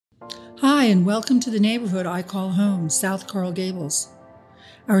Hi, and welcome to the neighborhood I call home, South Coral Gables.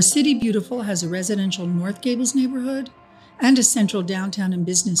 Our City Beautiful has a residential North Gables neighborhood and a central downtown and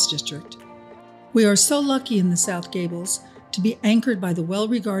business district. We are so lucky in the South Gables to be anchored by the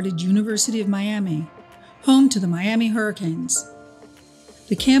well-regarded University of Miami, home to the Miami Hurricanes.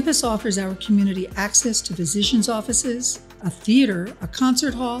 The campus offers our community access to physicians' offices, a theater, a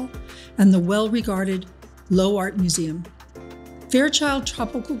concert hall, and the well-regarded Low Art Museum. Fairchild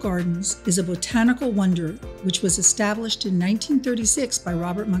Tropical Gardens is a botanical wonder which was established in 1936 by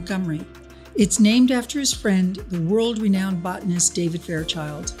Robert Montgomery. It's named after his friend, the world-renowned botanist David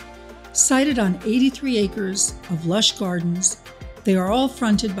Fairchild. Sited on 83 acres of lush gardens, they are all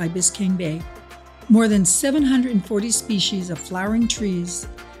fronted by Biscayne Bay. More than 740 species of flowering trees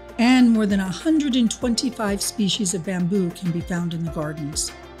and more than 125 species of bamboo can be found in the gardens.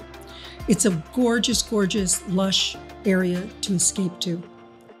 It's a gorgeous, gorgeous, lush area to escape to.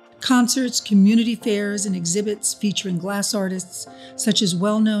 Concerts, community fairs, and exhibits featuring glass artists such as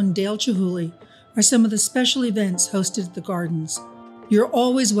well-known Dale Chihuly are some of the special events hosted at the gardens. You're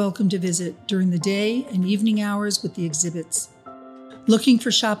always welcome to visit during the day and evening hours with the exhibits. Looking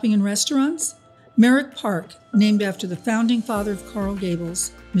for shopping and restaurants? Merrick Park, named after the founding father of Coral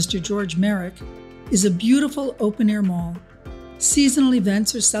Gables, Mr. George Merrick, is a beautiful open-air mall. Seasonal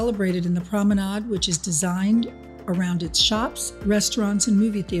events are celebrated in the promenade, which is designed around its shops, restaurants, and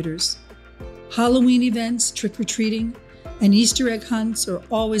movie theaters. Halloween events, trick-or-treating, and Easter egg hunts are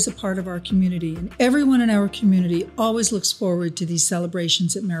always a part of our community, and everyone in our community always looks forward to these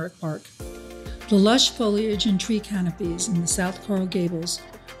celebrations at Merrick Park. The lush foliage and tree canopies in the South Coral Gables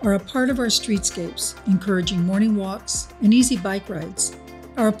are a part of our streetscapes, encouraging morning walks and easy bike rides.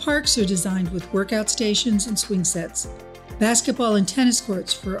 Our parks are designed with workout stations and swing sets, basketball and tennis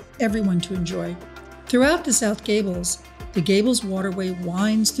courts for everyone to enjoy. Throughout the South Gables, the Gables Waterway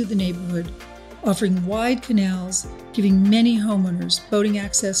winds through the neighborhood, offering wide canals, giving many homeowners boating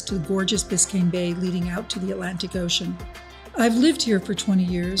access to the gorgeous Biscayne Bay leading out to the Atlantic Ocean. I've lived here for 20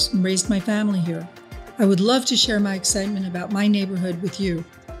 years and raised my family here. I would love to share my excitement about my neighborhood with you.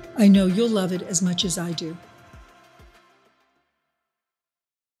 I know you'll love it as much as I do.